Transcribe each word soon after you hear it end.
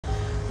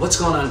What's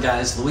going on,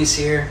 guys? Luis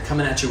here,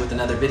 coming at you with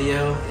another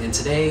video. And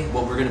today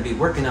what we're going to be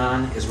working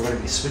on is we're going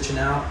to be switching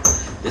out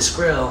this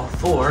grill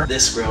for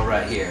this grill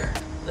right here.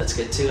 Let's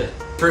get to it.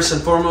 First and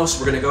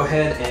foremost, we're going to go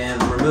ahead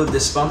and remove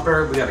this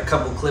bumper. We got a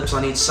couple clips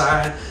on each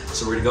side,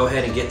 so we're going to go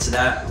ahead and get to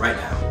that right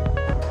now.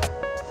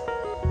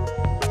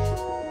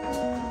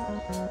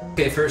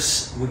 Okay,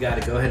 first we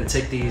got to go ahead and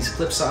take these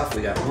clips off.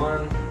 We got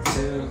 1,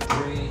 2,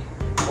 3,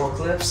 4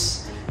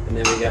 clips, and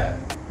then we got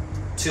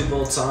 2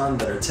 bolts on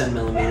that are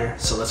 10mm,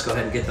 so let's go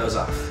ahead and get those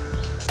off.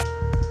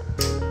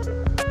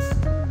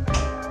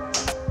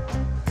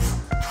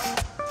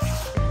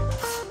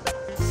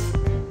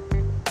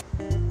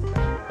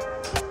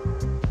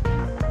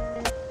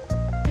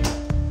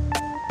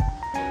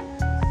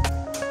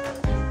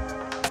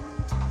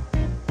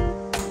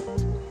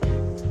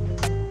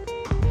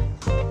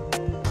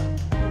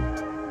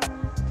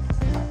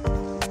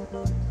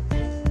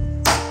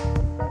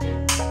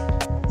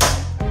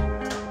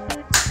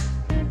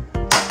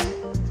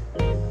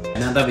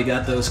 Now that we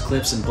got those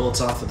clips and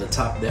bolts off of the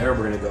top there,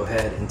 we're going to go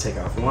ahead and take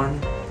off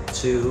 1,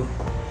 2,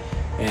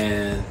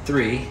 and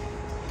 3.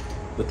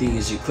 With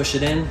these, you push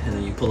it in and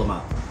then you pull them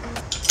out.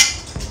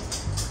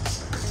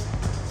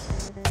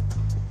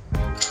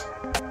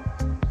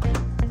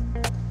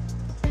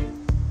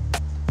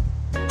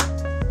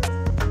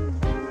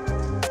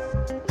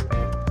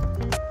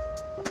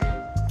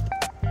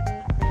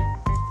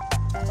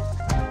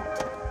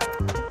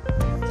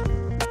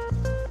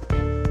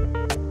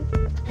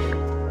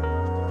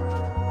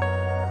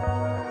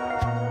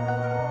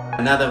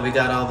 Now that we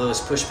got all those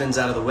push pins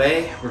out of the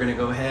way, we're gonna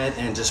go ahead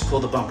and just pull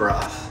the bumper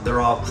off.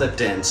 They're all clipped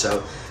in,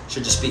 so it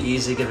should just be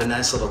easy. Give it a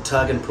nice little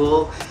tug and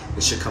pull.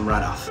 It should come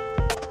right off.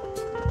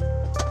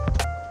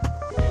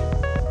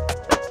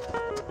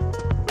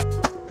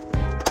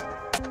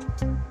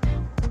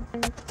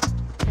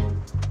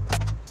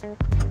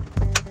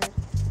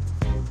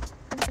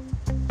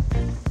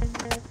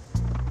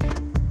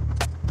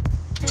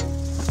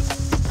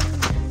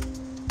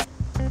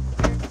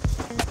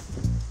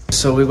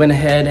 So we went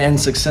ahead and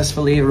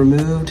successfully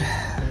removed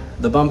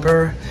the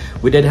bumper.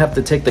 We did have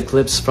to take the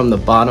clips from the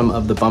bottom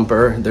of the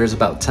bumper. There's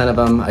about 10 of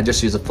them. I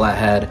just used a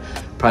flathead,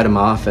 pried them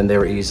off, and they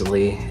were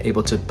easily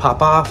able to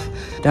pop off.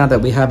 Now that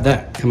we have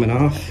that coming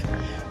off,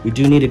 we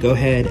do need to go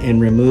ahead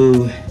and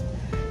remove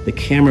the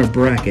camera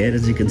bracket.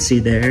 As you can see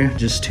there,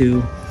 just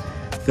 2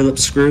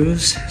 Phillips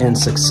screws, and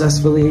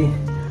successfully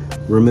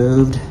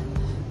removed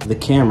the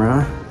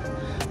camera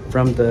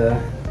from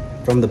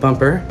the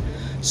bumper.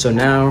 So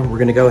now we're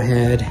gonna go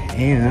ahead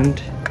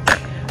and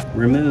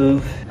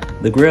remove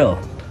the grill.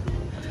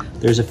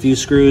 There's a few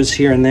screws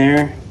here and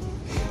there,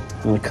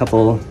 and a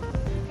couple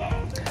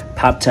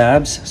pop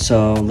tabs.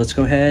 So let's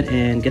go ahead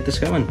and get this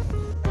going.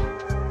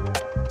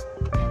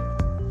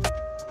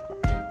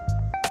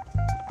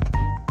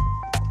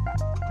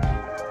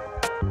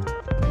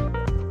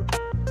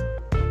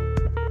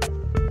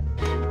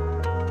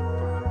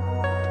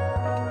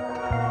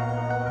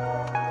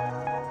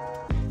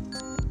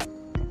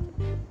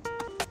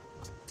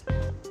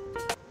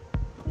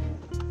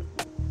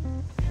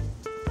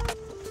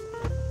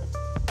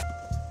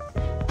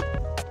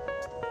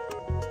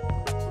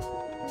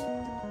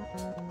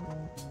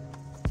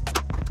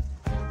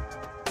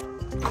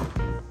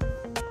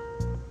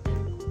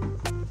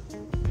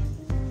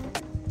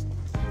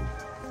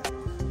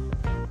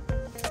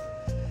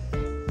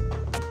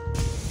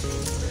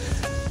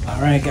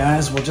 Alright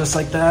guys, well just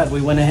like that,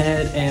 we went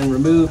ahead and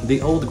removed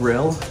the old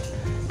grill.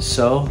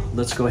 So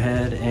let's go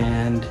ahead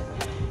and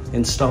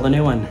install the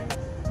new one.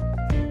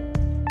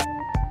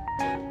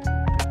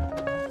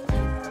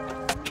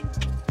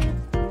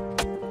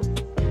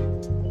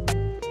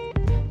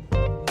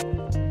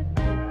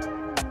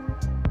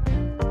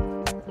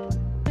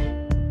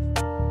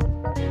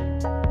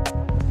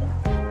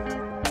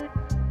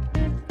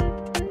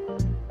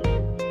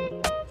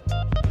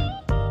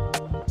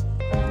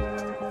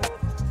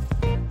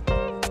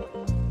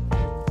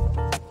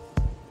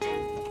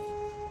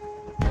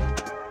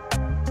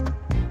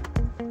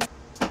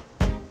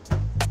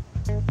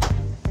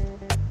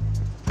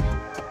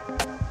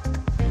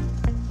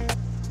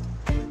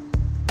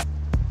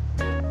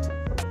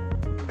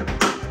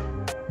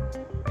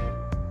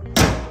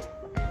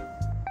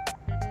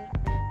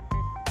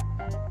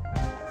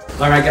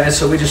 Alright guys,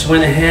 so we just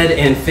went ahead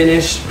and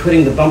finished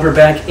putting the bumper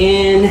back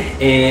in,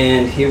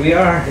 and here we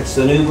are. It's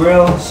the new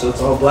grill, so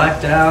it's all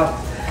blacked out.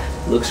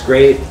 Looks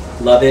great,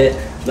 love it.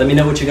 Let me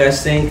know what you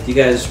guys think. Do you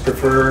guys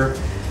prefer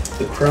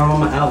the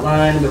chrome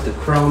outline with the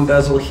chrome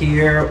bezel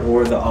here,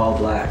 or the all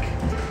black?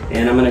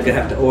 And I'm gonna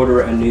have to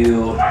order a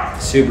new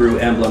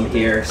Subaru emblem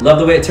here. Love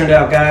the way it turned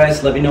out,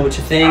 guys. Let me know what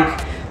you think.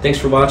 Thanks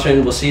for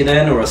watching. We'll see you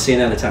then, or we'll see you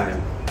another time.